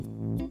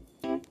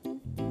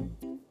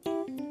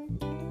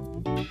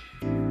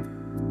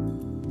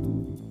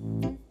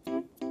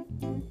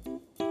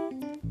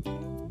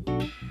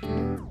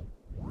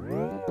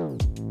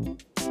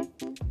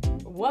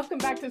Welcome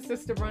back to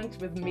Sister Brunch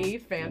with me,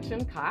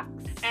 Fanchon Cox.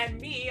 And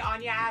me,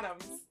 Anya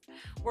Adams.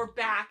 We're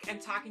back and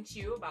talking to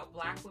you about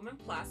Black Women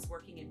Plus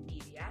working in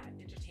media,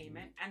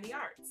 entertainment, and the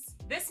arts.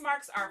 This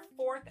marks our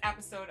 4th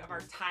episode of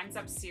our Time's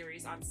Up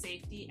series on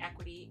safety,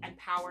 equity, and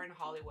power in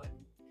Hollywood.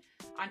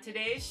 On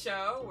today's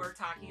show, we're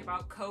talking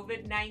about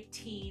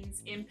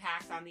COVID-19's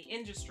impact on the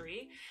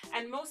industry,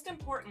 and most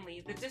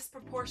importantly, the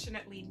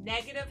disproportionately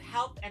negative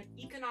health and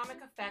economic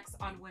effects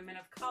on women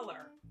of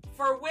color.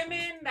 For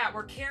women that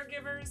were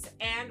caregivers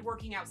and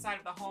working outside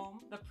of the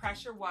home, the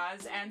pressure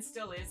was and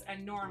still is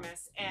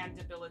enormous and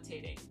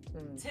debilitating.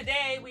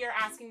 Today, we are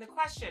asking the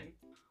question,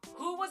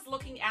 who was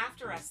looking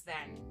after us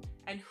then?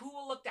 And who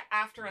will look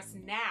after us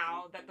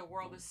now that the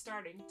world is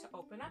starting to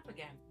open up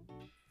again?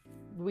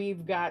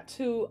 We've got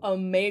 2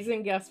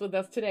 amazing guests with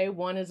us today.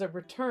 One is a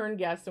return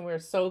guest, and we're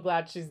so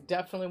glad she's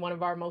definitely one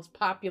of our most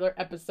popular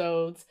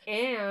episodes.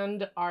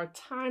 And our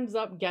Time's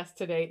Up guest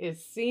today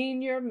is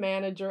Senior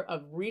Manager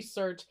of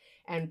Research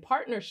and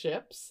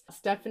Partnerships,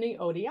 Stephanie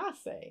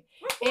Odiase.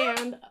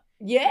 And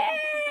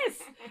yes!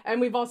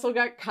 And we've also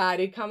got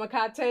Kari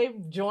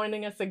Kamakate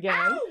joining us again.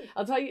 Ow!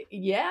 I'll tell you,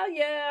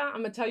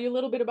 I'm going to tell you a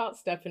little bit about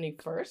Stephanie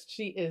first.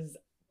 She is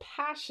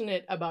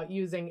passionate about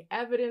using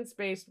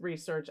evidence-based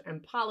research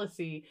and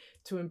policy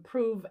to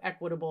improve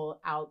equitable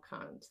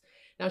outcomes.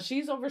 Now,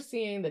 she's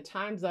overseeing the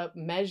Time's Up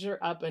Measure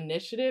Up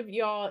initiative.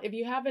 Y'all, if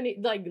you have any,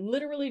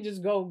 literally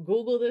just go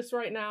Google this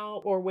right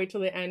now or wait till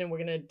the end and we're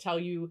going to tell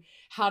you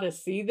how to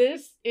see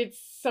this. It's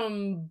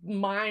some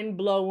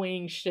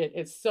mind-blowing shit.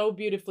 It's so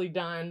beautifully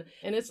done.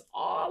 And it's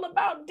all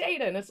about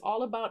data and it's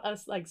all about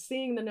us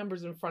seeing the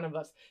numbers in front of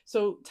us.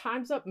 So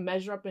Time's Up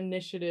Measure Up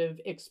initiative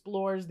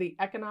explores the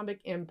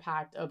economic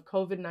impact of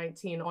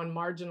COVID-19 on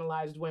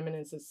marginalized women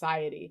in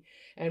society.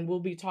 And we'll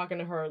be talking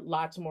to her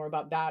lots more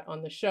about that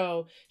on the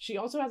show. She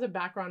also has a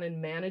background in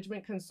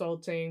management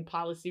consulting,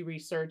 policy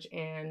research,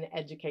 and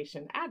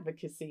education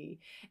advocacy.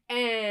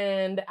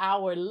 And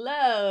our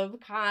love,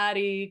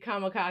 Kari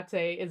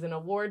Kamakate, is an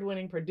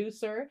award-winning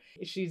producer.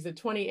 She's a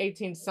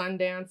 2018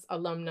 Sundance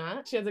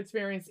alumna. She has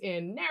experience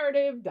in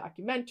narrative,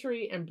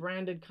 documentary, and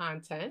branded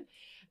content.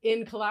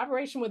 In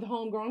collaboration with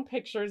Homegrown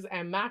Pictures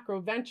and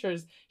Macro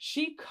Ventures,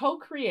 she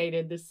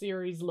co-created the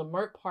series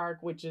Leimert Park,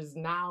 which is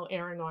now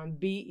airing on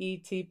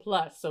BET+.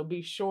 So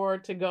be sure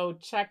to go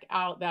check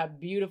out that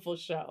beautiful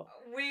show.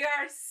 We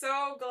are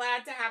so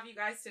glad to have you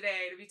guys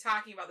today to be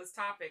talking about this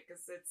topic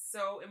because it's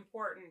so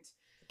important.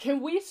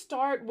 Can we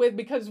start with,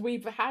 because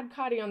we've had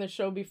Kari on the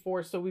show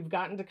before, so we've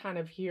gotten to kind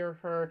of hear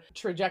her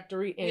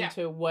trajectory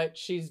into what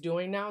she's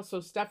doing now. So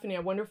Stephanie, I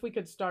wonder if we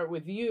could start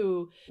with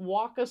you.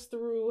 Walk us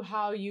through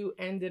how you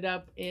ended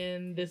up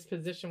in this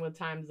position with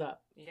Time's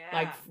Up.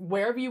 Yeah.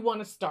 Wherever you want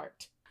to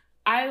start.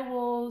 I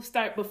will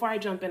start. Before I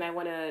jump in, I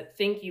want to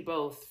thank you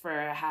both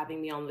for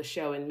having me on the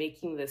show and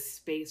making this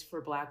space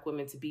for Black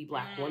women to be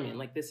Black women.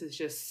 This is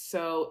just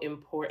so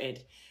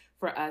important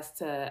for us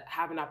to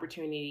have an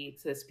opportunity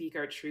to speak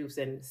our truths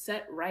and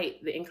set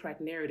right the incorrect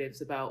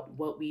narratives about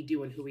what we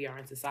do and who we are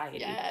in society.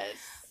 Yes.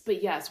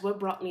 But yes, what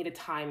brought me to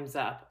Time's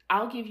Up?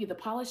 I'll give you the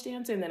polished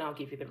answer and then I'll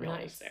give you the real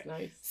answer.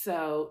 Nice.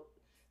 So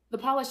the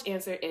polished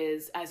answer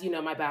is, as you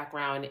know, my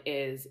background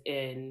is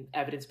in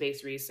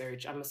evidence-based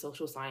research. I'm a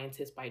social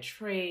scientist by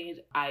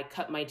trade. I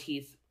cut my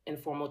teeth in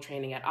formal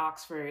training at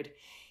Oxford.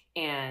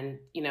 And,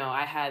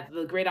 I had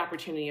the great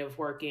opportunity of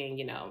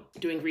working,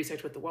 doing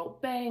research with the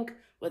World Bank,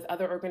 with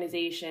other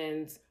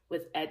organizations,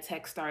 with ed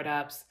tech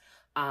startups,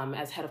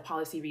 as head of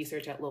policy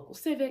research at Local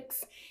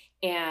Civics.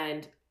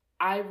 And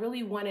I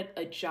really wanted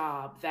a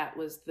job that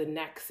was the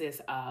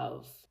nexus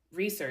of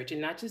research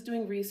and not just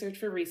doing research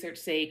for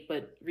research's sake,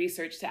 but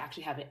research to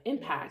actually have an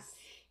impact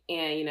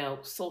and,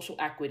 social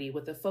equity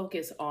with a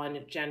focus on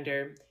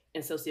gender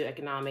and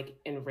socioeconomic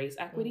and race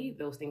equity.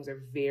 Those things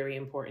are very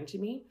important to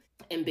me.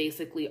 And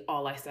basically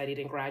all I studied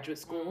in graduate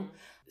school.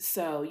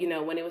 So,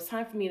 when it was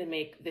time for me to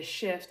make the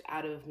shift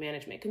out of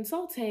management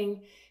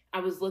consulting,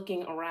 I was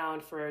looking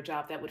around for a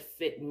job that would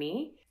fit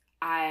me.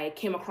 I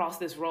came across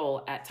this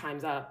role at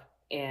Time's Up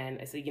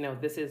and I said,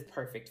 this is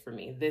perfect for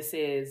me. This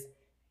is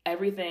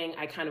everything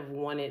I kind of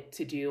wanted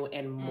to do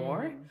and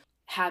more.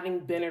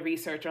 Having been a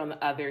researcher on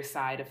the other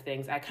side of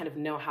things, I kind of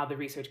know how the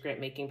research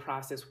grant making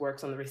process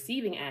works on the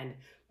receiving end,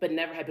 but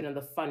never had been on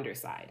the funder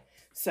side.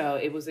 So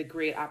it was a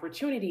great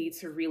opportunity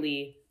to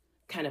really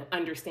kind of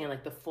understand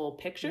the full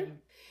picture.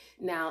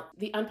 Now,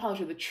 the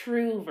unpolished or the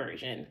true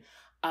version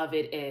of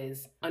it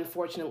is,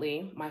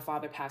 unfortunately, my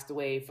father passed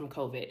away from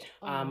COVID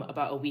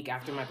about a week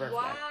after my birthday.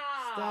 Wow.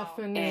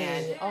 Stephanie,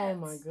 And oh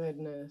my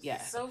goodness.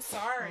 Yeah. So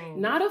sorry.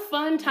 Not a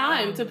fun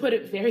time, to put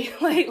it very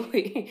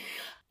lightly.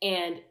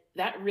 And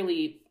that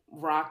really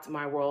rocked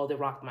my world. It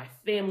rocked my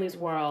family's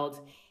world.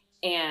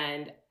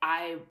 And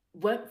I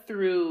went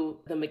through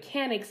the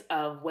mechanics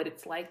of what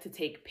it's like to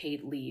take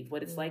paid leave,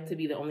 what it's like to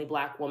be the only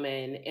Black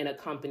woman in a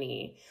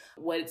company,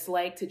 what it's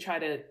like to try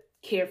to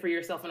care for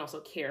yourself and also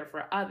care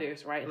for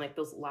others, right? And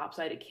those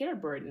lopsided care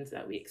burdens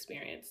that we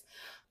experience.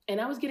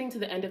 And I was getting to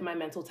the end of my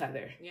mental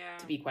tether,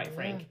 to be quite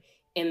frank,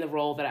 in the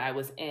role that I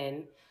was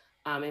in.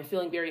 and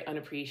feeling very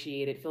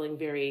unappreciated, feeling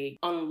very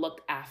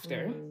unlooked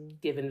after,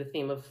 given the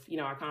theme of,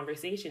 our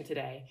conversation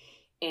today.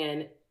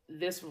 And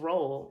this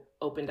role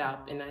opened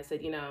up and I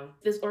said,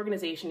 this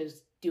organization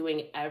is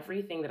doing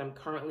everything that I'm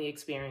currently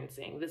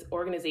experiencing. This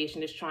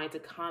organization is trying to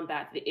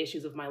combat the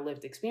issues of my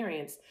lived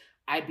experience.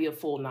 I'd be a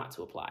fool not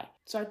to apply.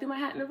 So I threw my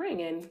hat in the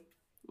ring and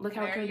look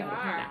how good I am.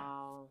 Wow.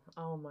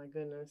 Oh my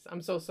goodness.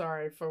 I'm so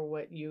sorry for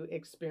what you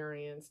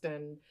experienced.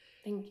 And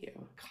thank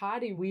you.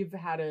 Kadi, we've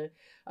had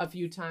a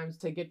few times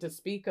to get to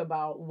speak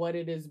about what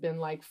it has been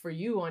like for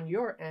you on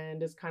your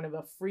end as kind of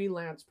a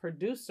freelance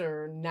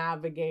producer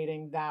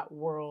navigating that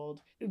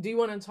world. Do you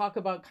want to talk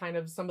about kind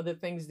of some of the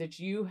things that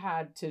you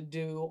had to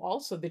do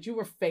also that you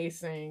were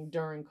facing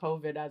during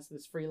COVID as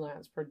this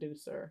freelance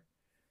producer?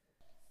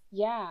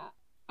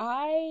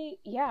 I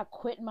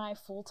quit my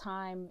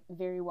full-time,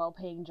 very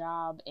well-paying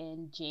job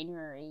in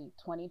January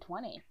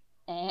 2020.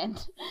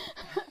 And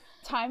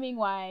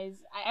timing-wise,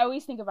 I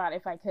always think about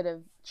if I could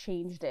have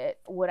changed it,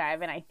 would I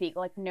have? And I think,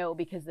 no,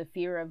 because the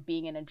fear of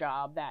being in a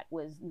job that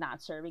was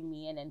not serving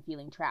me and then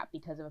feeling trapped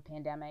because of a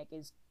pandemic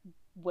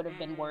would have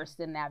been worse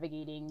than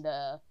navigating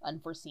the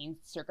unforeseen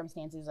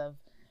circumstances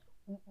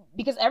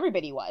because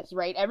everybody was,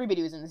 right?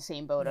 Everybody was in the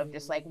same boat of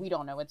just we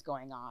don't know what's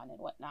going on and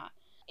whatnot.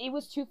 It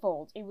was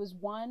twofold. It was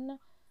one,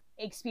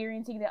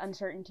 experiencing the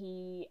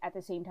uncertainty at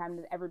the same time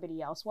that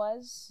everybody else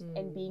was,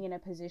 and being in a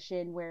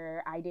position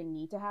where I didn't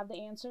need to have the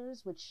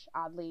answers, which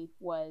oddly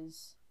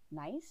was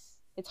nice.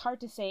 It's hard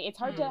to say. It's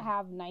hard to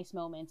have nice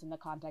moments in the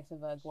context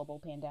of a global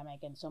pandemic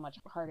and so much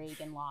heartache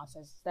and loss,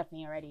 as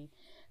Stephanie already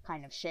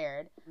kind of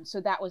shared.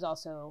 So that was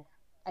also,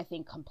 I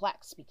think,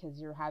 complex because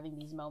you're having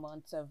these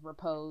moments of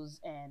repose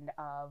and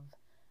of,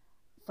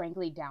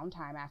 frankly,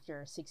 downtime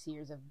after 6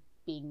 years of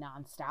being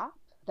nonstop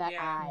that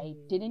I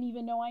didn't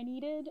even know I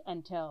needed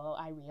until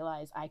I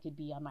realized I could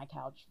be on my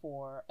couch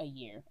for a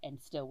year and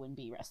still wouldn't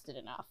be rested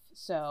enough.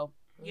 So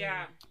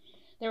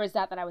there was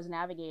that I was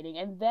navigating.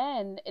 And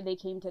then they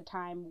came to a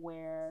time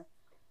where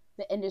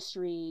the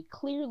industry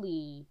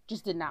clearly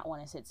just did not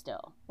want to sit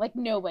still.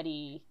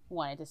 Nobody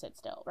wanted to sit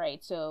still,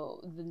 right? So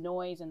the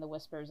noise and the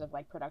whispers of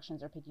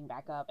productions are picking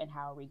back up and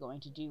how are we going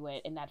to do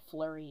it? And that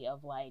flurry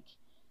of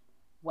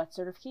what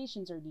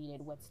certifications are needed,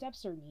 what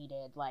steps are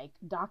needed,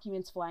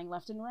 documents flying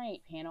left and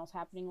right, panels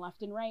happening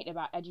left and right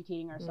about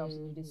educating ourselves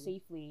to do this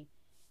safely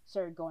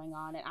started going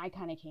on. And I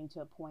kind of came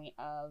to a point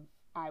of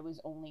I was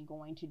only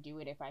going to do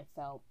it if I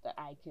felt that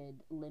I could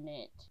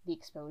limit the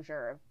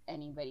exposure of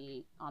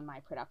anybody on my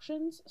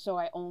productions. So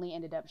I only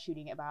ended up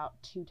shooting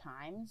about 2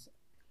 times.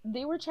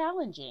 They were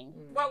challenging.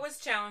 What was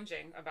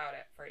challenging about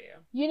it for you?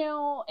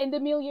 In the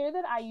milieu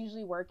that I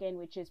usually work in,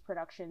 which is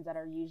productions that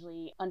are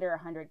usually under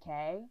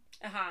 100K,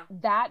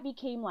 that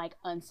became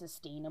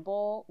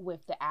unsustainable with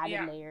the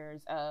added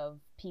layers of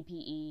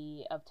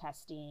PPE, of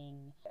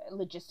testing,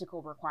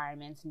 logistical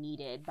requirements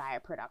needed by a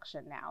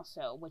production now.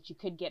 So what you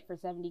could get for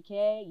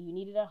 70K, you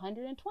needed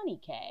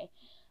 120K.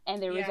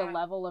 And there was a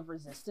level of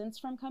resistance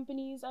from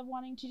companies of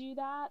wanting to do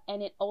that.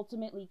 And it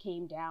ultimately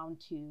came down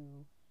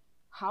to,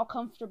 how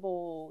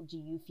comfortable do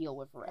you feel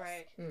with risk?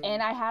 Right.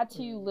 And I had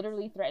to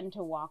literally threaten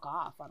to walk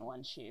off on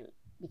one shoot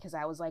because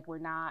I was we're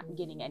not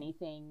getting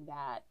anything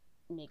that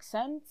makes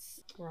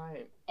sense.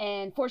 Right.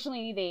 And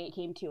fortunately, they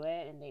came to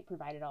it and they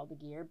provided all the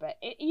gear. But,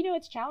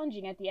 it's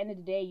challenging. At the end of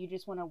the day, you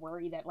just want to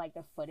worry that,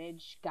 the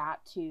footage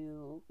got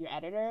to your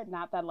editor.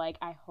 Not that,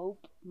 I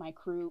hope my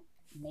crew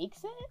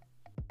makes it.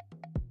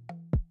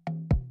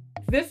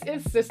 This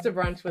is Sister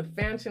Brunch with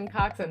Fanchon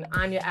Cox and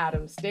Anya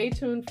Adams. Stay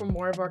tuned for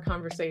more of our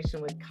conversation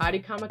with Kadi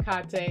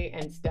Kamakate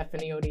and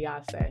Stephanie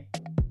Odiase.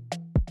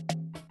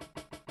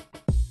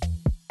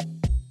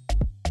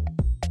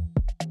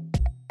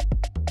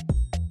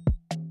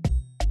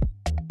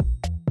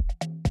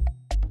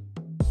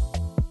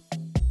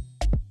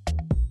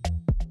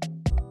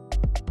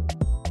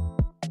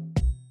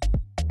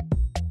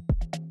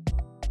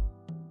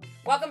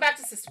 Welcome back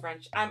to Sister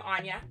Brunch. I'm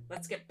Anya.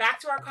 Let's get back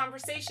to our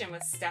conversation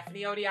with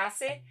Stephanie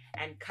Odiase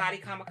and Kadi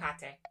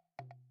Kamakate.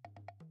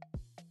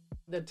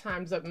 The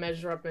Time's Up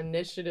Measure Up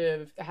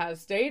initiative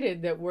has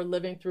stated that we're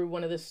living through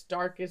one of the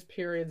starkest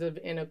periods of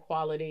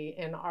inequality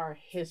in our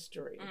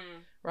history,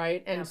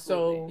 right? And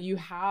so you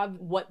have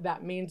what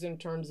that means in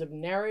terms of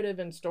narrative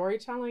and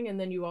storytelling, and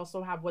then you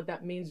also have what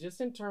that means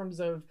just in terms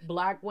of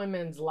Black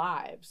women's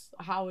lives,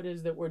 how it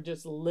is that we're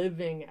just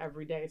living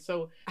every day.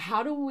 So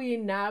how do we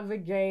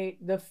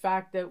navigate the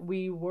fact that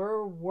we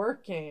were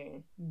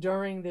working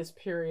during this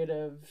period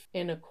of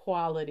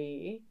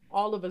inequality,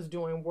 all of us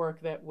doing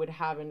work that would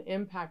have an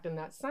impact in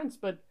that sense,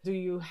 but do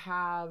you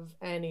have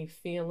any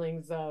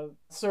feelings of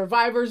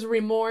survivor's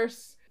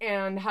remorse?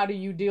 And how do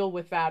you deal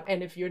with that?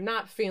 And if you're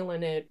not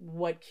feeling it,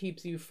 what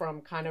keeps you from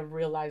kind of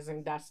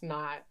realizing that's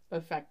not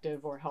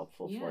effective or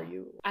helpful for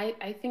you?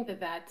 I think that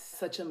that's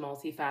such a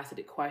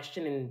multifaceted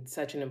question and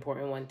such an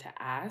important one to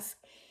ask.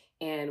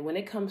 And when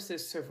it comes to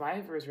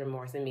survivor's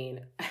remorse,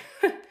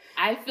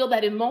 I feel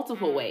that in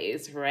multiple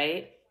ways,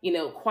 right?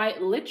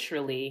 Quite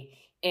literally.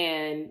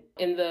 And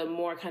in the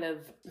more kind of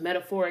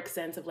metaphoric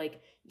sense of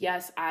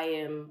yes, I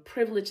am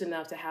privileged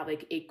enough to have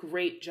like a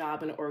great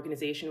job in an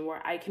organization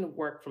where I can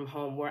work from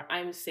home, where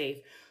I'm safe.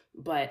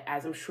 But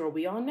as I'm sure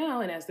we all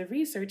know, and as the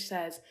research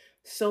says,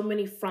 so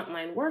many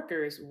frontline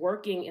workers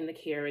working in the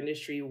care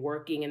industry,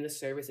 working in the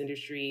service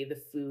industry, the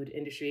food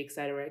industry, et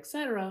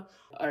cetera,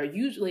 are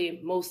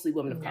usually mostly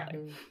women of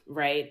color,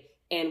 right?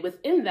 And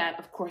within that,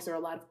 of course, there are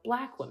a lot of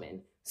Black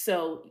women.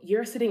 So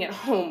you're sitting at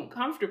home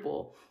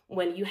comfortable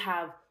when you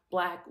have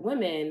Black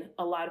women,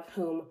 a lot of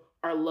whom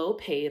are low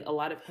paid, a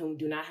lot of whom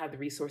do not have the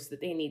resources that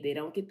they need. They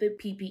don't get the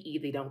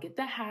PPE, they don't get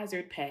the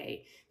hazard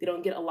pay, they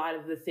don't get a lot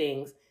of the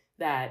things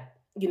that,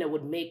 you know,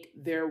 would make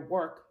their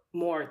work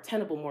more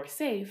tenable, more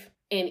safe.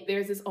 And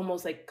there's this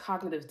almost like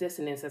cognitive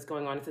dissonance that's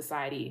going on in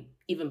society,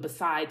 even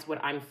besides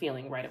what I'm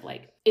feeling, right? Of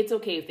like, it's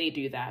okay if they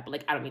do that, but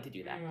like, I don't need to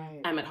do that.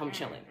 Right. I'm at home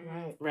chilling,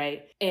 Right.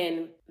 right?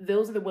 And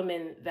those are the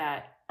women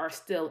that are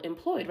still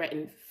employed, right?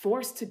 And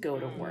forced to go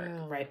to work,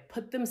 right?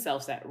 Put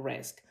themselves at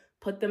risk,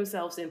 put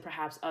themselves in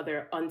perhaps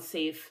other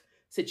unsafe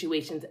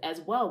situations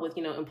as well with,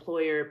 you know,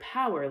 employer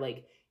power.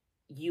 Like,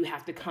 you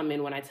have to come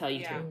in when I tell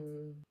you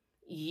to.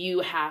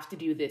 You have to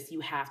do this, you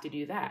have to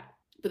do that.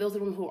 But those are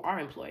women who are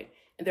employed.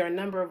 And there are a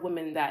number of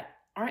women that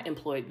aren't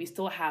employed. We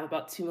still have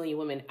about 2 million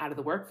women out of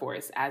the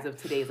workforce as of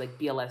today's like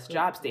BLS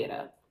jobs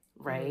data,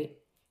 right?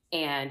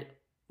 And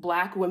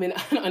Black women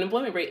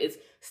unemployment rate is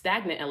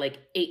stagnant at like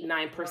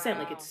 8-9%.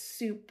 Like, it's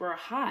super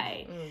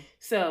high.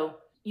 So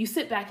you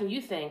sit back and you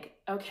think,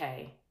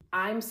 okay,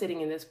 I'm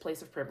sitting in this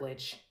place of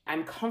privilege.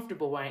 I'm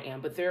comfortable where I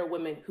am, but there are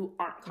women who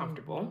aren't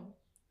comfortable,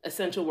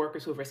 essential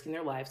workers who are risking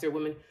their lives. There are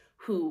women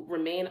who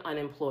remain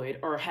unemployed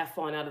or have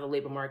fallen out of the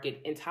labor market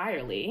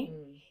entirely.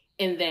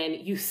 And then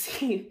you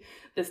see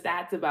the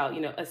stats about,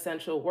 you know,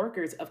 essential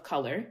workers of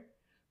color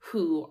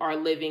who are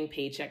living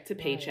paycheck to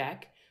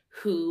paycheck,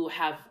 who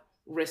have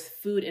risked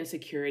food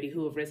insecurity,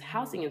 who have risked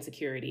housing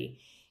insecurity.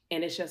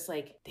 And it's just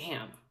like,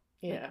 damn,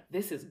 like,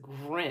 this is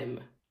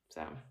grim.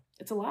 So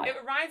it's a lot. It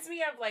reminds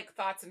me of like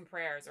thoughts and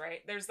prayers,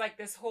 right? There's like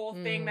this whole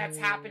thing that's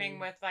happening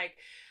with like,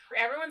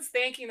 everyone's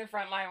thanking the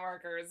frontline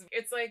workers.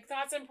 It's like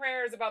thoughts and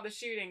prayers about the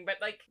shooting, but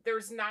like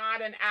there's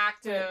not an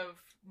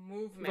active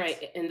movement.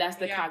 Right. And that's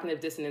the cognitive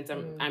dissonance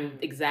I'm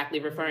exactly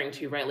referring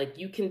to, right? Like,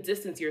 you can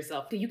distance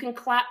yourself. You can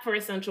clap for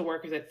essential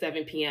workers at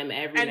 7 p.m.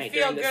 every night and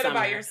feel during the good summer.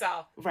 about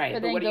yourself. Right.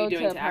 But what are you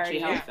doing to actually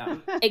help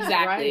them?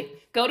 Exactly. Right.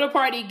 Go to a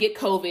party, get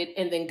COVID,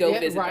 and then go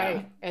visit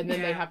them. And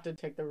then they have to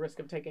take the risk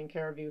of taking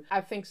care of you. I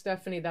think,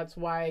 Stephanie, that's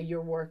why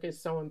your work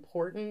is so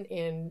important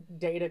in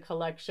data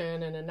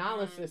collection and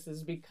analysis,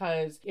 is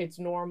because it's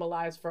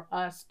normalized for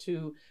us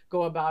to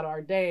go about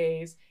our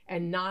days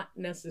and not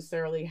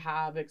necessarily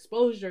have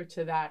exposure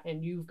to that.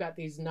 And you've got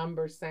these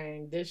numbers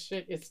saying this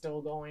shit is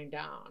still going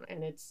down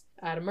and it's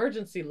at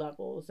emergency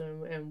levels.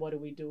 And what do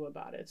we do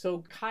about it?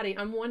 So, Kadi,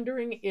 I'm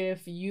wondering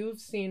if you've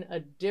seen a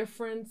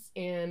difference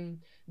in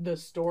the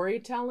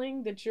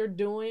storytelling that you're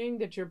doing,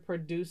 that you're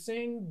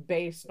producing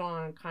based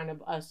on kind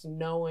of us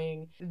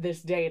knowing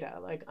this data,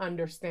 like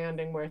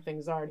understanding where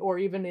things are, or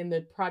even in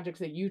the projects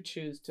that you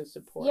choose to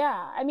support.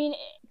 Yeah, I mean,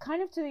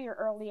 kind of to your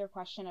earlier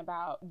question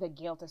about the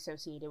guilt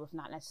associated with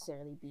not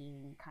necessarily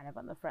being kind of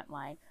on the front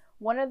line.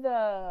 One of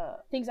the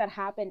things that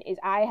happened is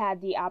I had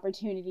the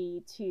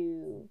opportunity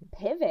to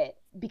pivot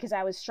because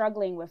I was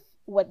struggling with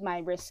what my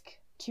risk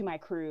to my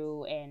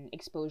crew and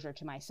exposure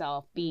to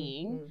myself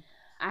being.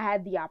 I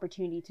had the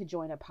opportunity to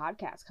join a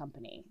podcast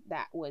company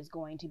that was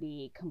going to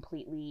be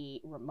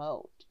completely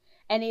remote.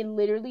 And it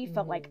literally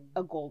felt like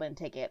a golden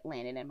ticket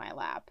landed in my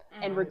lap.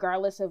 And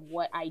regardless of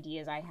what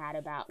ideas I had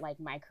about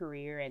like my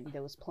career and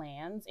those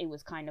plans, it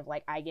was kind of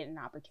like I get an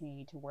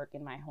opportunity to work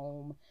in my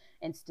home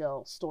and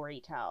still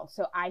story tell.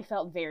 So I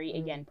felt very,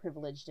 again,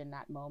 privileged in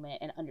that moment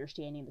and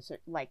understanding the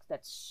like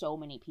that so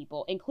many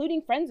people,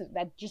 including friends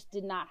that just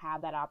did not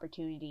have that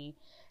opportunity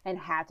and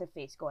had to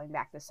face going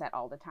back to set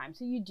all the time.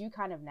 So you do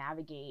kind of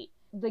navigate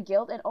the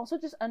guilt and also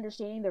just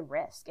understanding the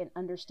risk and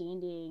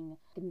understanding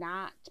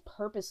not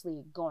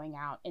purposely going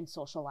out and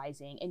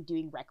socializing and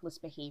doing reckless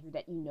behavior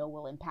that you know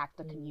will impact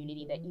the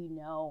community that you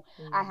know.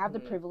 I have the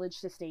privilege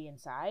to stay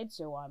inside,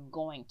 so I'm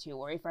going to.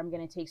 Or if I'm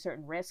going to take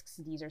certain risks,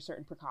 these are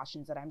certain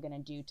precautions that I'm going to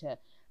do to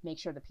make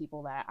sure the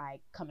people that I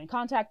come in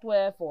contact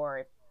with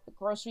or the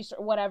grocery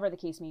store, whatever the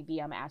case may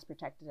be, I'm as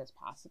protected as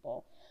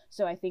possible.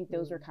 So I think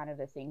those were kind of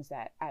the things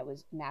that I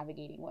was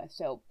navigating with.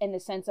 So in the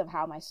sense of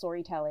how my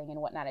storytelling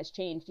and whatnot has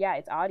changed, yeah,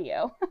 it's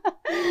audio.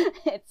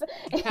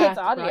 it's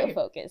audio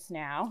focused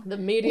now. The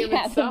medium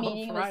itself. The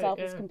medium itself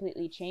is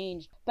completely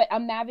changed. But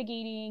I'm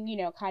navigating, you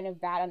know, kind of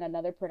that on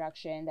another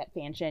production that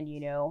Fanchen, you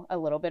know, a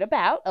little bit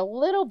about. I'm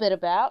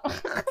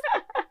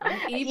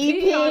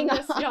EP on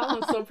this,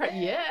 y'all. I'm so proud.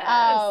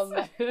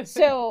 Yes.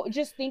 So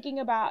just thinking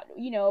about,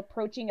 you know,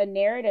 approaching a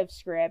narrative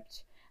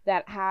script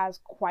that has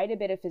quite a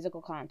bit of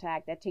physical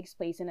contact that takes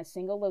place in a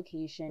single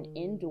location,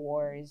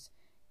 indoors,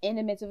 in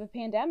the midst of a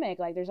pandemic.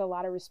 Like, there's a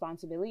lot of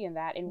responsibility in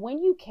that. And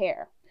when you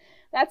care,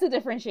 that's a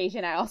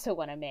differentiation I also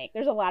want to make.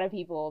 There's a lot of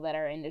people that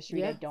are in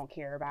industry Yeah. that don't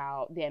care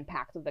about the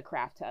impact of the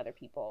craft to other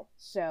people.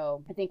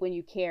 So I think when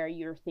you care,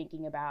 you're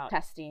thinking about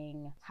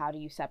testing, how do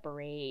you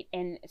separate,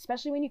 and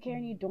especially when you care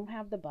and you don't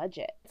have the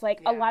budget. It's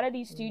like a Yeah. lot of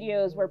these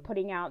studios were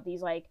putting out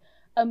these like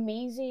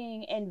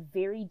amazing and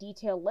very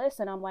detailed lists,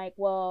 and I'm like,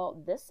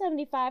 well, this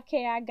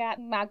 75K I got,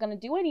 I'm not gonna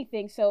do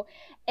anything. So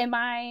am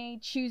I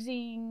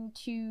choosing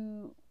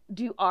to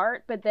do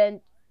art but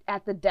then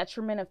at the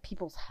detriment of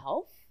people's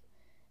health?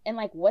 And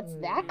like, what's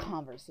that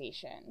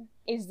conversation?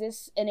 Is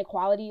this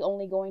inequality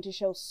only going to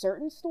show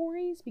certain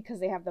stories because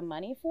they have the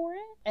money for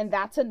it? And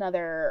that's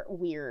another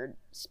weird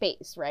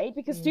space, right?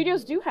 Because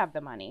studios do have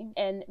the money,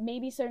 and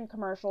maybe certain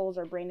commercials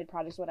or branded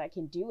projects what I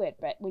can do it,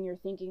 but when you're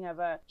thinking of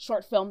a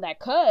short film that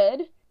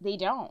could, they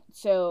don't.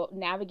 So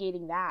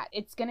navigating that,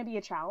 it's going to be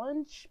a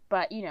challenge,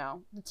 but you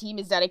know, the team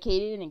is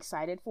dedicated and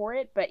excited for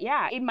it. But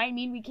yeah, it might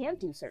mean we can't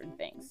do certain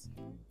things.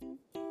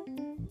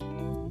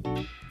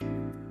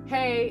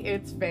 Hey,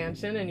 it's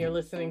Fanchon, and you're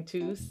listening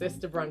to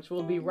Sister Brunch.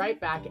 We'll be right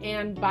back.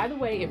 And by the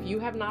way, if you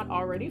have not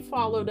already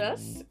followed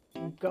us,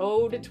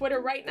 go to Twitter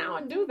right now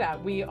and do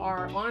that. We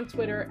are on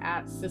Twitter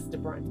at Sister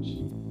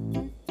Brunch.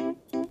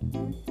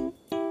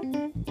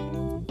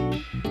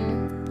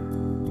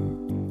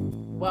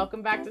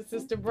 Welcome back to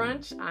Sister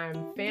Brunch. I'm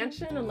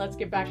Fanchon, and let's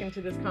get back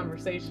into this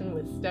conversation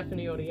with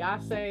Stephanie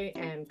Odiase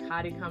and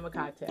Kadi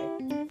Kamakate.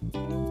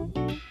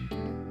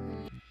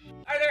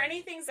 Are there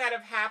any things that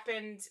have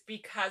happened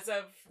because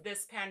of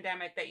this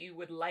pandemic that you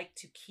would like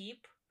to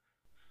keep?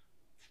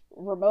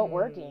 Remote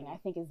working, I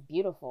think, is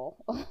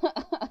beautiful.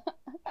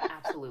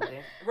 Absolutely.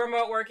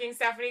 Remote working,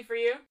 Stephanie, for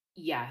you?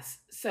 Yes.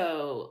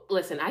 So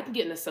listen, I can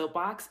get in a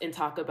soapbox and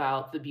talk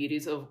about the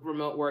beauties of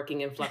remote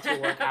working and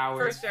flexible work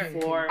hours For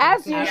sure. for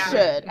As you hours.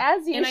 should.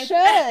 As you And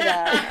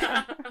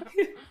I-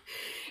 should.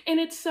 And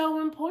it's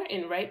so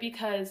important, right?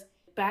 Because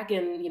back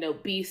in,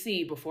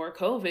 BC before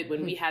COVID,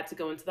 when we had to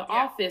go into the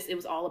office, it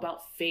was all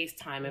about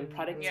FaceTime and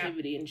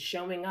productivity and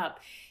showing up.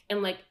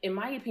 And like, in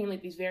my opinion,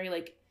 like these very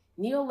like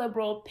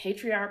neoliberal,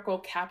 patriarchal,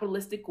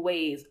 capitalistic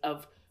ways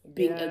of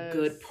being a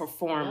good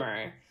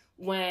performer.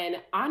 When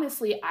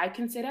honestly, I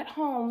can sit at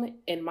home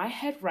in my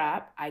head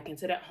wrap, I can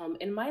sit at home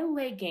in my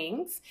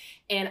leggings,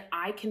 and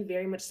I can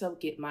very much so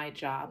get my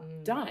job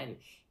done.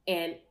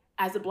 And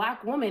as a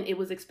Black woman, it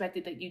was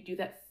expected that you do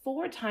that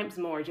 4 times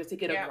more just to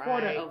get a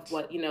quarter of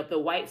what, the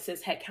white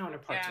cis het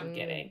counterparts were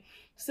getting.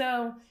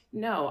 So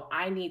no,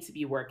 I need to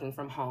be working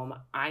from home.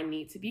 I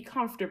need to be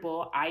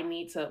comfortable. I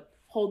need to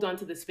hold on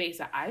to the space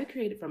that I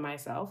created for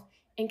myself.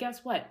 And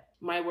guess what?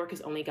 My work has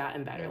only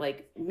gotten better.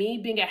 Like me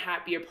being a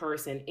happier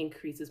person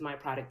increases my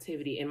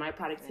productivity, and my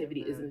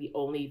productivity isn't the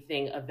only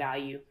thing of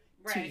value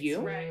to you.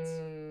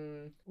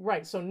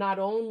 Right. So not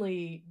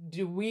only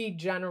do we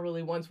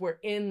generally, once we're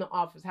in the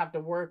office, have to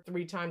work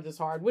 3 times as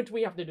hard, which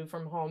we have to do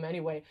from home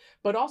anyway,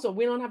 but also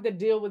we don't have to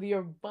deal with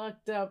your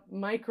bucked up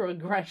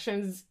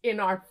microaggressions in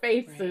our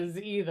faces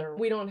either.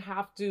 We don't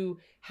have to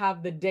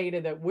have the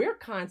data that we're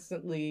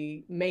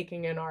constantly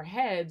making in our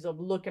heads of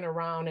looking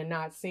around and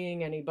not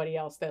seeing anybody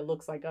else that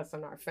looks like us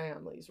and our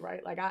families,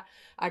 right? Like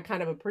I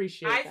kind of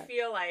appreciate that. I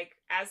feel like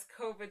as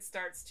COVID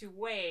starts to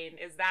wane,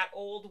 is that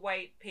old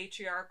white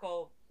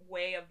patriarchal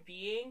way of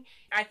being,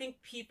 I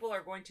think people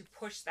are going to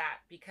push that,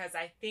 because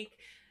I think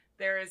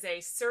there is a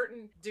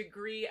certain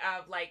degree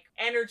of like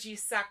energy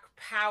suck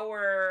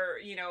power,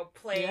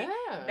 play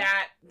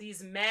that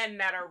these men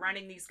that are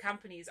running these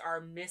companies are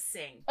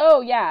missing.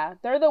 Oh yeah,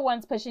 they're the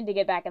ones pushing to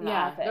get back in the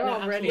office. They're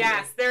already.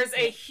 Yes, there's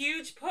a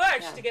huge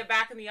push to get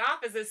back in the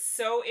office. It's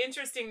so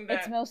interesting that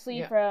it's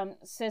mostly from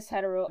cis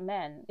hetero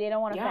men. They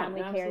don't want to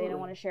family care. They don't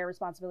want to share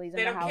responsibilities.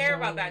 They in the don't household. care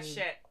about that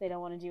shit. They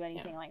don't want to do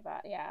anything like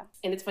that. Yeah.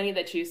 And it's funny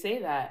that you say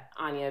that,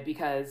 Anya,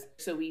 because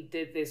so we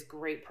did this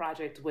great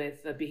project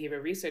with a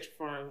behavior research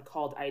firm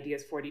called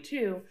Ideas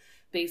 42,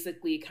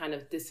 basically kind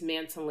of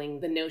dismantling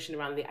the notion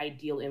around the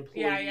ideal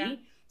employee.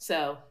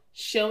 So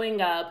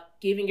showing up,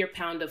 giving your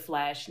pound of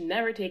flesh,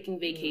 never taking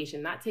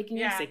vacation, not taking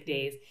your sick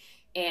days.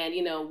 And,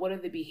 what are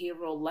the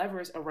behavioral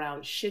levers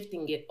around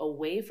shifting it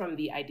away from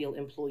the ideal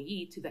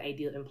employee to the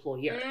ideal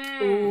employer,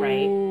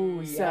 right?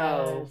 Ooh,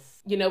 So,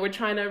 we're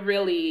trying to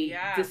really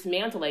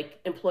dismantle like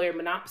employer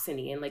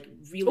monopsony and like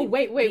really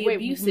wait.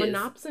 abuses.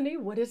 Monopsony?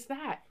 What is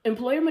that?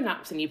 Employer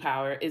monopsony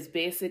power is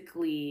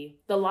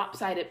basically the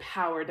lopsided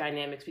power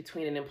dynamics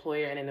between an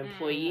employer and an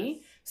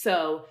employee.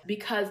 So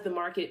because the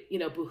market,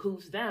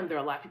 behooves them, there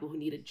are a lot of people who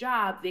need a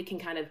job, they can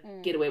kind of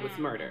get away with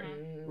murder,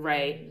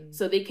 right?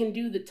 So they can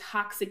do the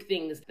toxic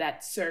things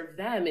that serve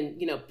them and,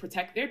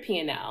 protect their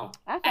P&L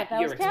I thought at that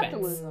your was expense.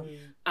 capitalism.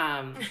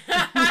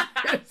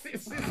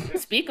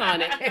 Speak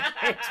on it.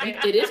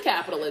 It is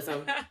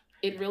capitalism.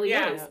 It really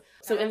is.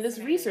 So in this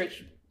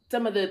research,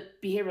 some of the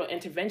behavioral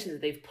interventions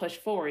that they've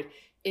pushed forward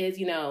is,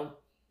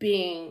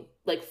 being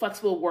like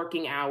flexible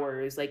working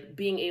hours, like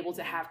being able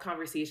to have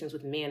conversations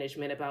with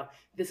management about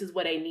this is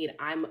what I need.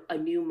 I'm a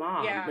new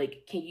mom.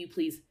 Like, can you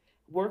please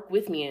work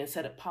with me and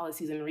set up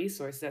policies and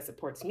resources that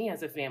supports me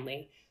as a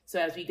family So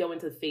as we go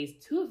into phase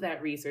 2 of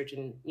that research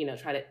and,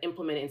 try to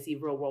implement it and see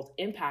real world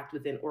impact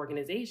within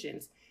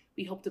organizations,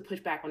 we hope to push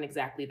back on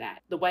exactly that.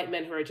 The white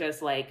men who are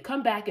just like,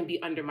 come back and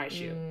be under my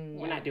shoe.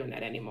 We're not doing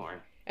that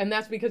anymore. And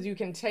that's because you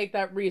can take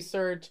that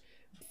research,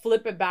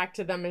 flip it back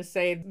to them and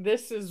say,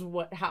 this is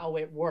how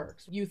it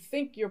works. You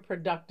think you're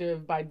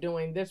productive by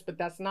doing this, but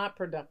that's not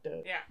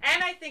productive. Yeah.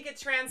 And I think it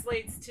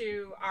translates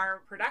to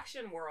our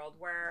production world,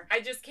 where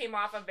I just came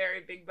off a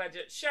very big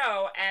budget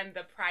show and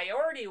the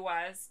priority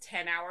was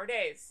 10-hour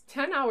days.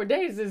 10-hour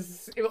days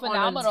is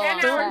phenomenal.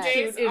 10-hour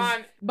days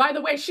on. By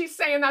the way, she's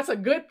saying that's a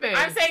good thing.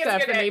 I'm saying Stephanie.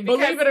 it's a good thing.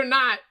 Believe it or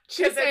not,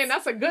 she's saying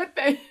that's a good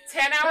thing.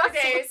 10-hour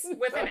days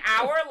with an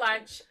hour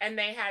lunch, and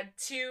they had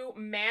 2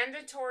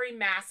 mandatory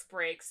mask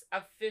breaks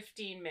of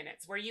 15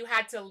 minutes where you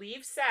had to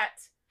leave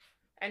set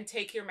and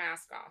take your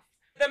mask off.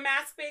 The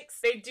mask breaks,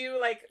 they do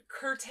like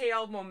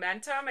curtail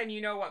momentum, and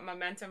you know what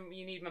momentum,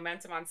 you need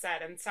momentum on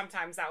set, and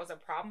sometimes that was a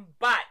problem.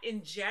 But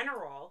in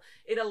general,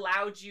 it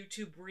allowed you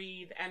to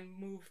breathe and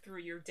move through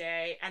your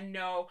day and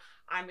know,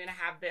 I'm going to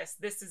have this.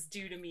 This is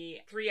due to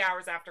me 3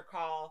 hours after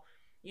call.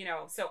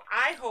 So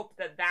I hope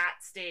that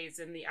stays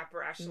in the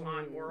upper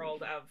echelon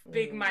world of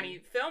big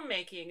money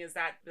filmmaking, is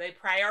that they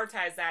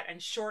prioritize that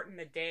and shorten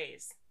the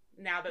days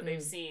now that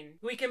they've seen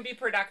we can be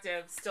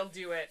productive, still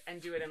do it,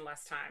 and do it in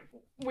less time.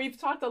 We've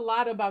talked a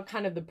lot about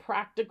kind of the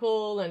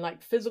practical and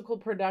like physical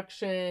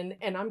production.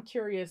 And I'm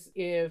curious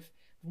if,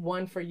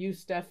 one for you,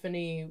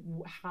 Stephanie,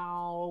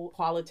 how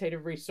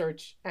qualitative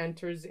research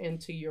enters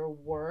into your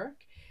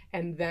work.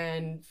 And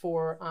then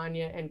for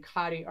Anya and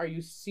Kadi, are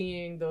you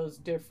seeing those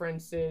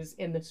differences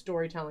in the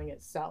storytelling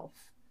itself?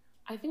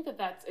 I think that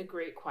that's a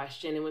great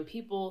question. And when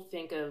people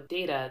think of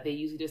data, they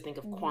usually just think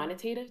of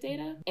quantitative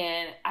data.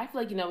 And I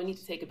feel like, we need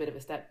to take a bit of a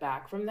step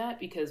back from that,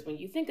 because when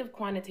you think of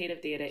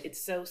quantitative data,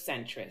 it's so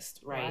centrist,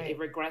 right? It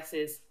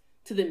regresses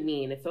to the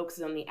mean. It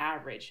focuses on the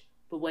average.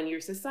 But when your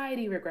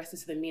society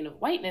regresses to the mean of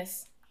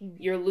whiteness,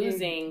 you're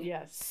losing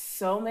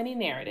so many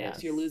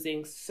narratives. You're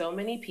losing so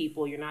many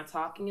people. You're not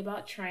talking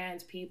about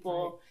trans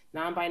people,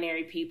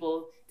 non-binary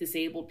people,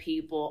 disabled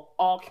people,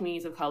 all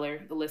communities of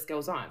color. The list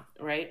goes on,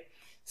 right?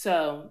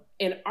 So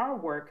in our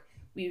work,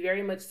 we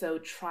very much so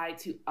try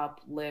to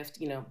uplift,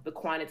 the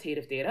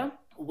quantitative data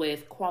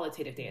with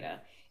qualitative data.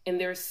 And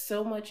there's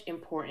so much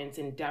importance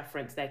and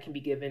deference that can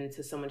be given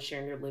to someone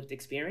sharing their lived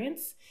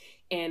experience.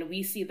 And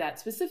we see that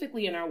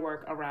specifically in our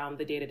work around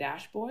the data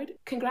dashboard.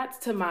 Congrats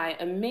to my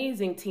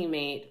amazing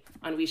teammate,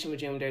 Anwisha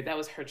Majumdar. That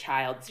was her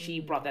child. She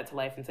brought that to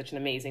life in such an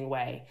amazing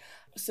way.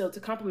 So to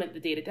complement the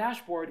data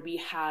dashboard, we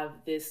have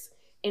this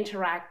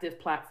interactive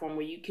platform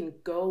where you can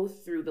go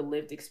through the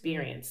lived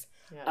experience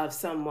of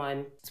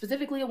someone,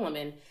 specifically a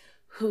woman,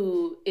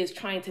 who is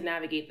trying to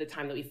navigate the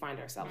time that we find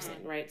ourselves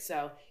in, right?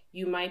 So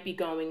you might be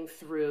going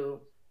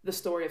through the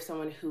story of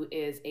someone who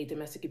is a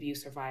domestic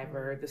abuse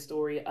survivor, the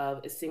story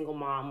of a single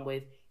mom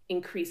with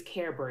increased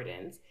care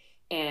burdens,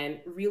 and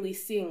really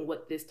seeing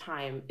what this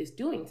time is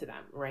doing to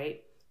them,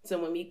 right?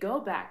 So when we go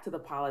back to the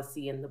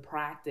policy and the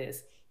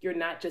practice, you're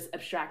not just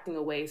abstracting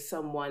away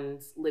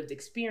someone's lived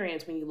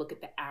experience when you look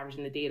at the average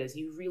and the data.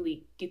 You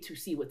really get to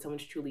see what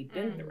someone's truly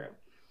been through.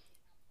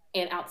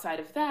 And outside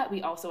of that,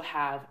 we also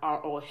have our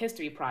oral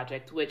history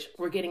project, which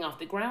we're getting off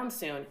the ground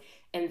soon.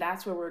 And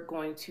that's where we're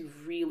going to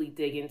really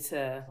dig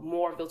into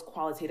more of those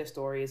qualitative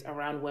stories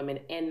around women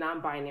and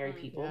non-binary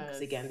people,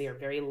 because again, they are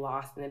very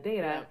lost in the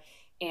data.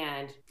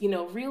 And,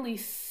 really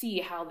see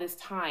how this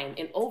time,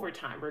 and over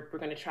time, we're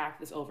going to track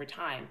this over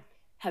time,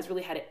 has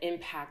really had an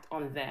impact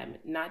on them,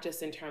 not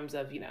just in terms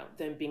of,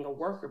 them being a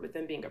worker, but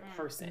them being a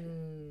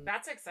person.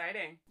 That's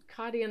exciting.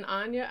 Kadi and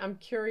Anya, I'm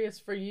curious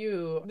for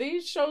you.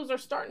 These shows are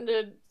starting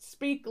to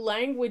speak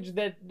language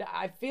that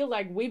I feel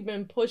like we've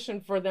been pushing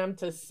for them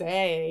to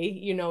say,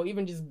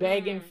 even just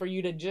begging for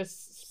you to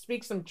just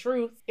speak some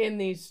truth in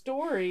these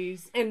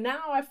stories. And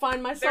now I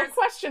find myself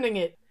questioning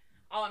it.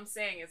 All I'm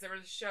saying is there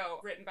was a show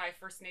written by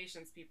First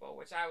Nations people,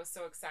 which I was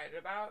so excited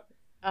about.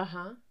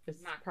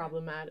 It's not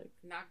problematic.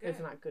 Not good. It's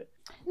not good.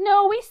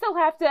 No, we still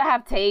have to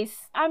have taste.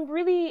 I'm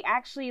really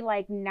actually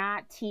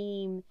not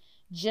team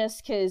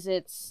just because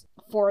it's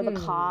for the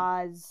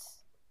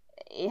cause.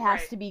 It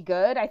has to be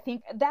good. I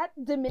think that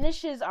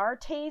diminishes our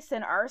taste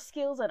and our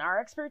skills and our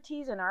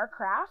expertise and our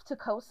craft to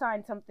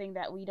co-sign something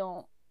that we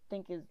don't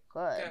think is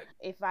good.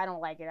 If I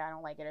don't like it, I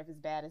don't like it. If it's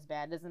bad, it's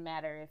bad. It doesn't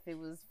matter if it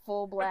was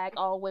full black,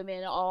 all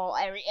women,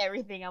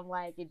 everything. I'm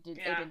like, it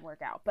didn't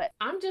work out. But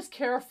I'm just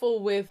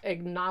careful with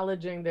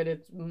acknowledging that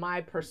it's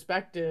my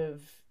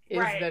perspective is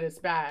that it's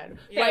bad.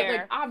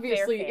 Like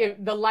obviously,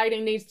 if the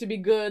lighting needs to be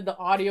good, the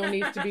audio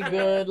needs to be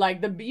good.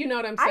 You know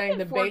what I'm saying? I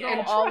can forego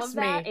and all trust of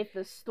that me, if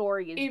the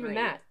story is even great.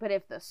 that. But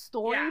if the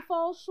story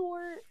falls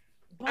short.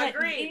 But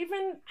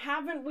even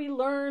haven't we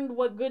learned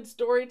what good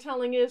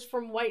storytelling is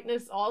from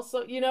whiteness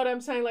also? You know what I'm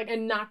saying?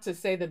 And not to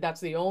say that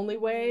that's the only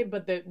way,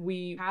 but that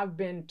we have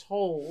been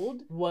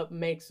told what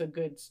makes a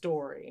good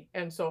story.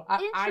 And so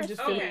I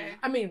just feel,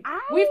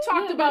 we've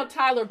talked about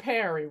Tyler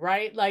Perry,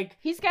 right?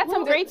 He's got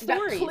some great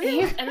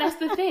stories. And that's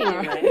the thing,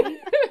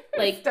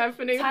 right?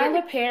 Stephanie,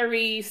 Tyler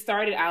Perry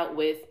started out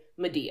with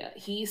Medea.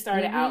 He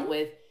started out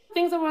with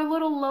things that were a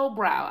little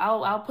lowbrow.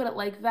 I'll put it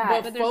like that.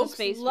 But there's a folks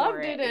space loved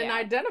for it it, and yeah.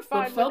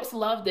 identified But folks with it.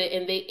 loved it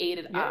and they ate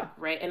it up,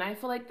 right? And I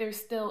feel like there's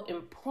still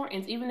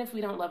importance, even if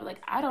we don't love it.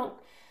 Like, I don't,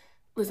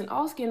 listen,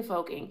 all skin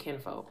folk ain't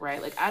kinfolk,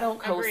 right? Like, I don't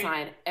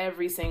co-sign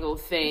every single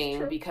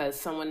thing because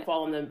someone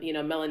fall in the,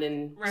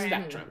 melanin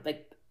spectrum.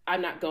 Like,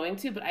 I'm not going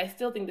to, but I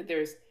still think that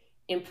there's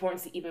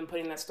importance to even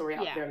putting that story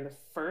out there in the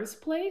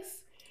first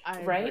place.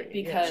 Right?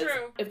 Agree. Because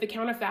if the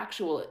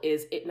counterfactual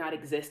is it not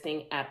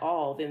existing at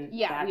all, then we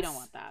don't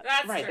want that.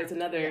 That's right. True. It's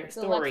another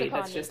story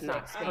that's just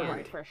not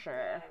correct. For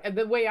sure. And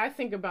the way I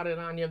think about it,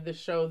 Anya, the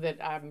show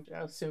that I'm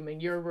assuming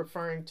you're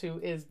referring to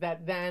is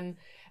that then,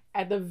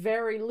 at the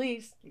very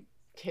least,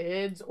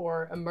 kids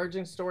or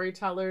emerging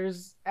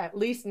storytellers at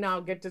least now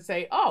get to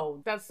say,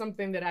 oh, that's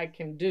something that I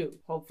can do.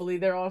 Hopefully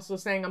they're also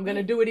saying, I'm going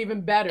to do it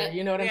even better.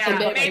 You know what I'm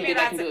saying? Maybe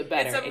that's do it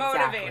better. It's a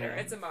motivator.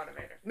 It's a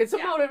motivator. It's a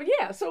motivator.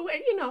 Yeah. So,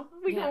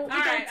 we don't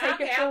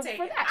take it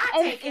for that.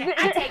 I'll take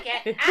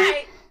it. All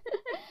right.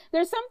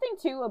 There's something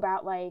too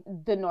about like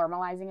the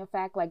normalizing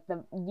effect, like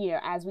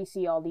as we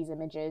see all these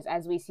images,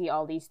 as we see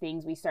all these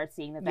things, we start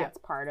seeing that that's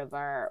part of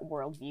our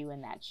worldview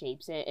and that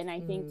shapes it. And I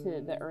think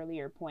to the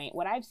earlier point,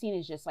 what I've seen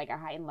is just like a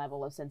heightened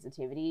level of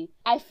sensitivity.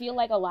 I feel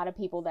like a lot of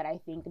people that I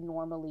think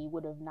normally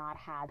would have not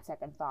had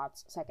second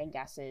thoughts, second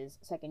guesses,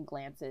 second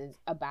glances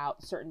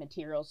about certain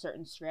materials,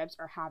 certain scripts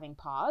are having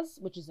pause,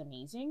 which is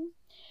amazing.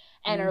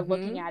 And are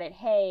looking at it,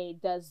 hey,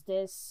 does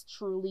this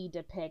truly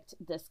depict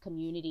this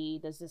community?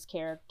 Does this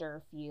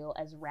character feel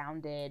as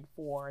rounded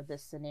for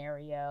this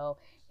scenario?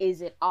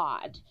 Is it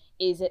odd?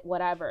 Is it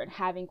whatever? And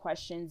having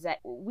questions that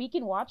we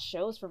can watch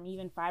shows from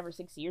even 5 or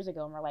 6 years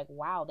ago and we're like,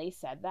 wow, they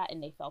said that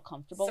and they felt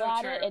comfortable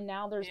at it. And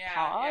now there's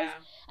pause. Yeah.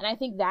 And I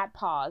think that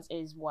pause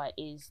is what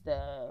is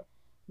the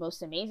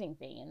most amazing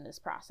thing in this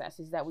process,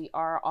 is that we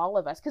are, all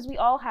of us, because we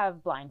all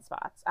have blind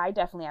spots. I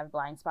definitely have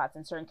blind spots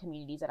in certain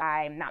communities that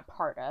I'm not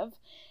part of,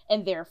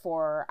 and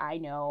therefore I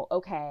know,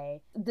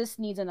 okay, this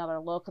needs another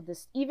look.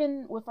 This,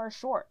 even with our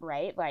short,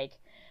 right? Like,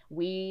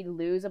 we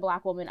lose a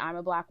Black woman, I'm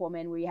a Black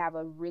woman, we have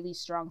a really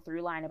strong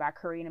through line about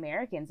Korean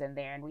Americans in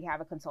there, and we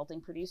have a consulting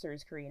producer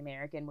who's Korean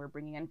American. We're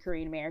bringing in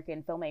Korean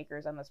American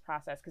filmmakers on this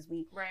process because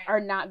we are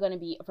not going to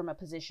be from a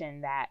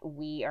position that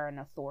we are an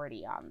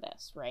authority on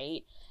this,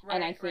 right?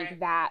 And I think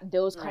that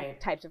those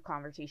types of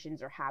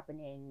conversations are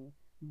happening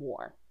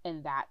more,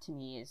 and that to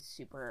me is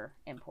super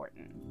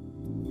important.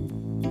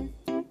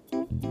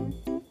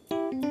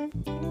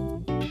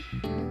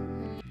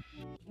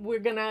 We're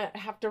gonna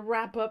have to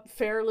wrap up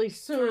fairly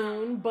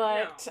soon,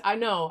 but I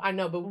know,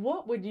 but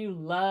what would you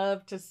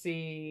love to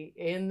see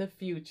in the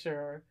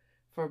future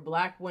for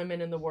Black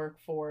women in the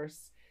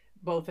workforce,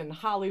 both in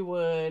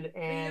Hollywood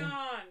and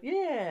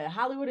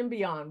Hollywood and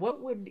beyond?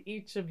 What would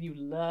each of you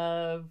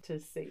love to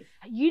see?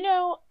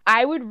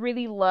 I would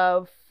really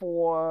love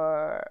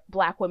for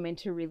Black women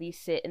to really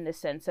sit in the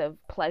sense of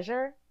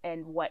pleasure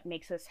and what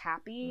makes us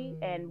happy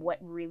and what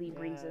really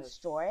brings us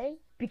joy.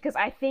 Because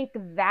I think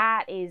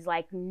that is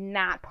like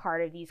not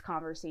part of these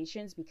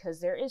conversations, because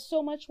there is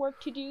so much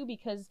work to do,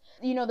 because,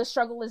 the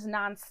struggle is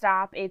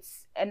nonstop.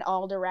 It's in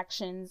all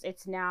directions.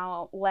 It's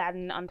now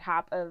laden on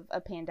top of a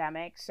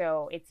pandemic.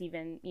 So it's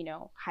even,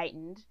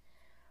 heightened.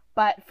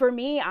 But for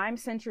me, I'm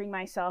centering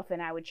myself,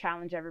 and I would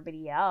challenge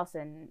everybody else.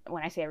 And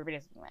when I say everybody,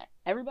 it's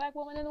every Black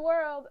woman in the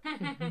world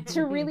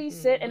to really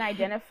sit and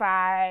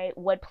identify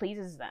what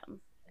pleases them.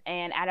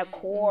 And at a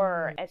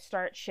core,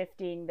 start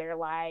shifting their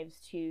lives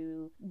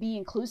to be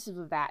inclusive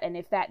of that. And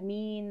if that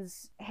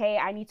means, hey,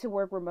 I need to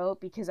work remote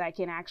because I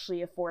can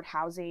actually afford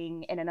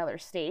housing in another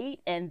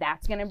state, and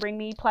that's going to bring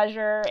me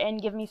pleasure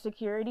and give me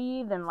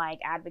security, then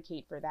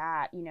advocate for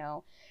that.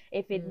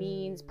 If it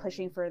means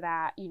pushing for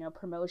that,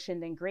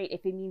 promotion, then great.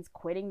 If it means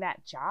quitting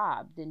that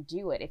job, then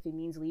do it. If it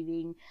means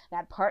leaving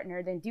that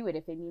partner, then do it.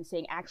 If it means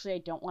saying, actually,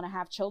 I don't want to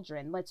have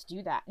children, let's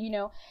do that.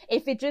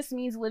 If it just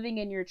means living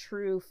in your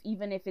truth,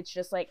 even if it's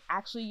just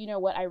actually, you know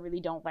what, I really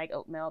don't like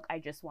oat milk, I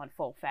just want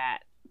full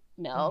fat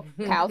milk,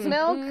 cow's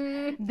milk,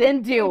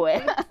 then do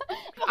it.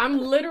 I'm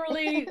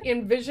literally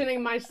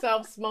envisioning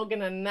myself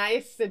smoking a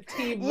nice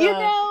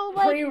sativa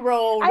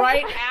pre-roll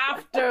right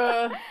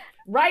after.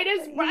 Right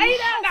when we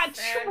hang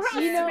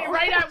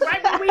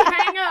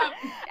up.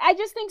 I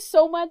just think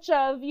so much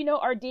of,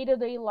 our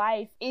day-to-day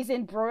life is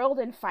embroiled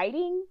in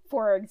fighting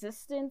for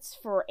existence,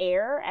 for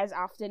air, as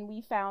often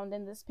we found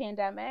in this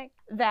pandemic,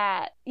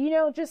 that,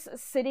 just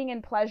sitting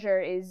in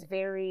pleasure is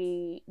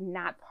very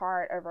not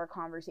part of our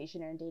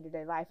conversation in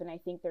day-to-day life. And I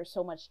think there's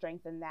so much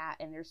strength in that,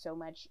 and there's so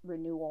much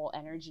renewal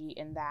energy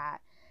in that.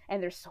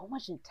 And there's so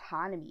much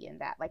autonomy in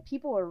that.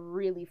 People are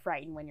really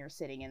frightened when you're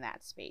sitting in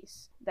that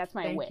space. That's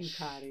my wish.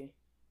 Thank you, Kadi.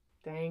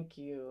 Thank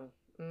you.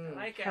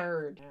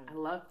 I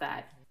love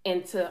that.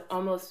 And to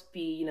almost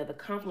be, the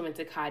compliment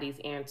to Kadi's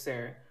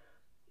answer,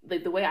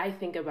 Like the way I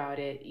think about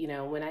it, you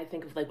know, when I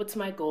think of like, what's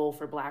my goal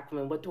for Black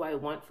women? What do I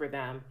want for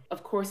them?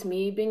 Of course,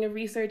 me being a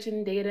research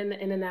and data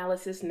and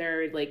analysis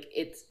nerd, like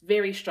it's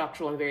very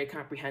structural and very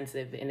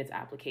comprehensive in its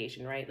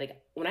application, right? Like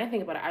when I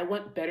think about it, I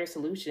want better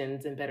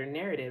solutions and better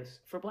narratives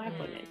for Black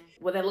women.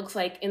 What that looks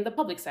like in the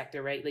public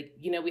sector, right? Like,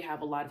 you know, we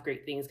have a lot of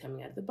great things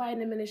coming out of the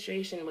Biden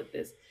administration with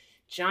this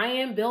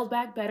giant Build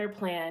Back Better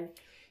plan.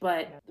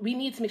 But we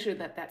need to make sure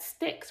that that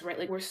sticks, right?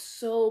 Like we're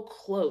so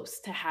close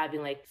to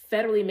having like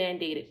federally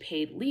mandated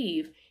paid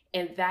leave,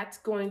 and that's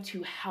going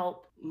to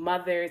help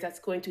mothers, that's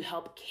going to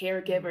help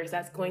caregivers,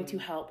 that's going to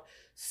help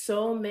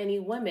so many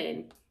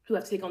women who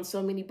have to take on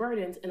so many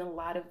burdens, and a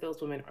lot of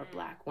those women are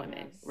Black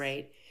women,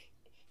 right?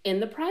 In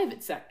the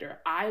private sector,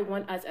 I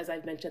want us, as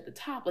I've mentioned at the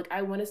top, like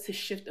I want us to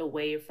shift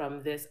away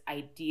from this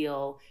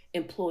ideal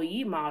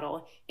employee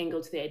model and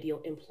go to the ideal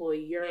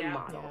employer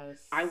model.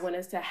 Yes. I want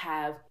us to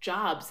have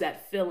jobs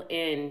that fill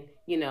in,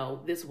 you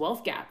know, this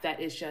wealth gap that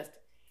is just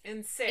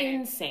insane.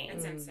 It's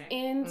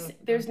insane.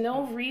 There's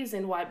no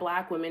reason why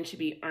Black women should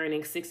be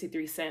earning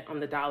 63 cents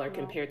on the dollar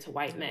compared to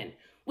white men,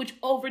 which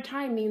over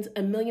time means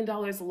 $1 million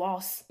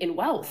loss in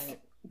wealth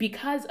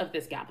because of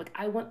this gap. Like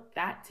I want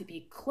that to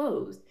be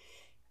closed.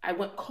 I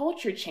want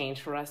culture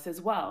change for us as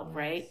well,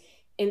 right?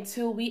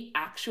 Until we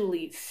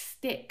actually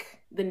stick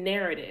the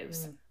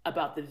narratives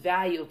about the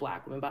value of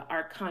Black women, about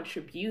our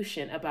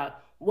contribution, about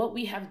what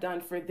we have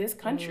done for this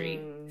country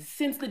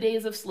since the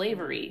days of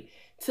slavery,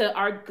 to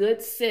our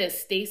good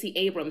sis, Stacey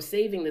Abrams,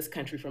 saving this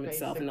country from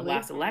itself in the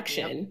last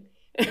election,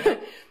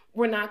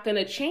 we're not going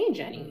to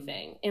change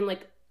anything. And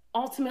like,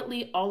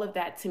 ultimately, all of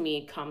that to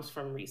me comes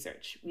from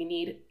research. We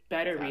need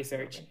better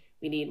research.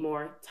 We need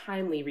more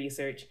timely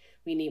research.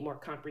 We need more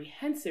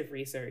comprehensive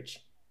research,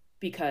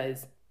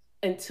 because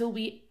until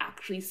we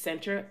actually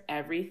center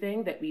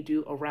everything that we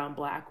do around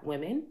Black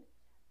women,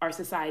 our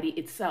society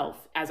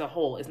itself as a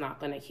whole is not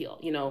going to heal.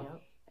 You know,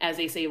 as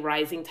they say,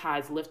 rising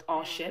tides lift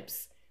all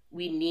ships.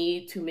 We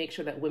need to make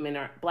sure that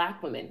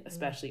Black women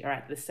especially, are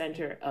at the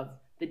center of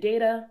the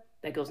data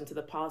that goes into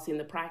the policy and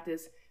the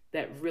practice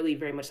that really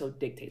very much so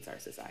dictates our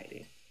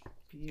society.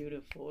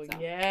 Beautiful. So.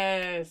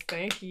 Yes.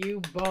 Thank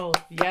you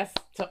both. Yes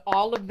to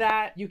all of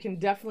that. You can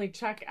definitely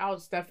check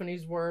out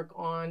Stephanie's work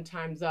on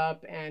Time's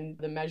Up and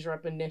the Measure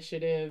Up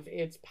initiative.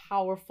 It's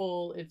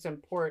powerful. It's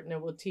important.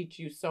 It will teach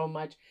you so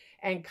much.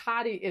 And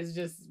Kadi is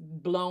just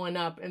blowing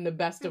up in the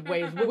best of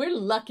ways. We're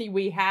lucky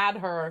we had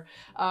her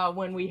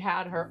when we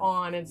had her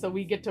on. And so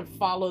we get to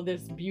follow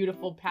this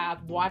beautiful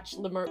path. Watch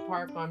Lamert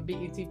Park on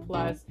BET+.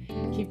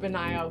 Keep an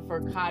eye out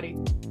for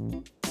Kadi.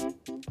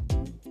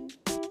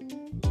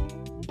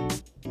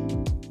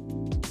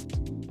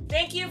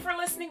 Thank you for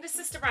listening to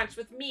Sister Brunch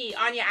with me,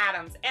 Anya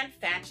Adams, and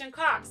Fanchon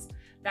Cox.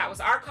 That was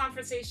our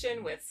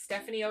conversation with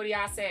Stephanie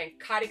Odiase and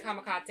Kadi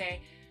Kamakate.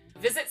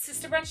 Visit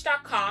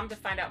sisterbrunch.com to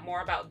find out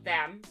more about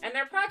them and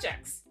their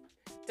projects.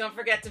 Don't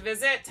forget to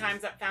visit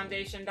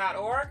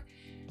timesupfoundation.org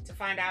to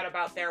find out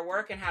about their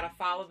work and how to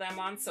follow them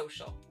on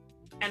social.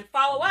 And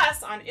follow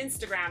us on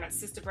Instagram at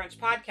Sister Brunch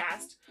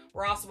Podcast.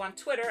 We're also on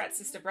Twitter at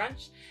Sister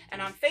Brunch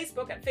and on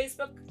Facebook at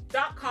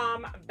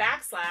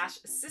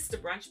facebook.com/Sister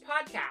Brunch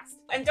Podcast.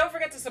 And don't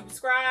forget to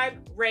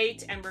subscribe,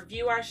 rate, and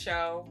review our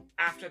show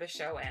after the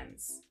show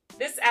ends.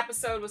 This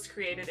episode was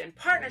created in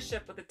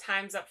partnership with the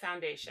Time's Up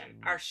Foundation.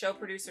 Our show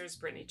producer is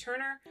Brittany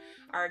Turner.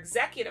 Our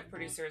executive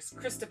producer is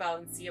Christabel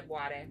and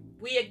Ciabuade.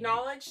 We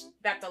acknowledge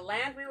that the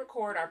land we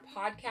record our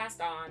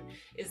podcast on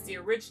is the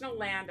original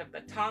land of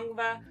the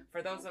Tongva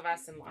for those of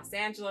us in Los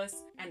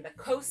Angeles, and the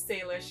Coast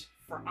Salish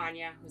for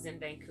Anya, who's in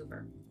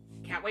Vancouver.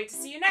 Can't wait to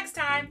see you next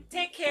time.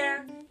 Take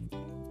care.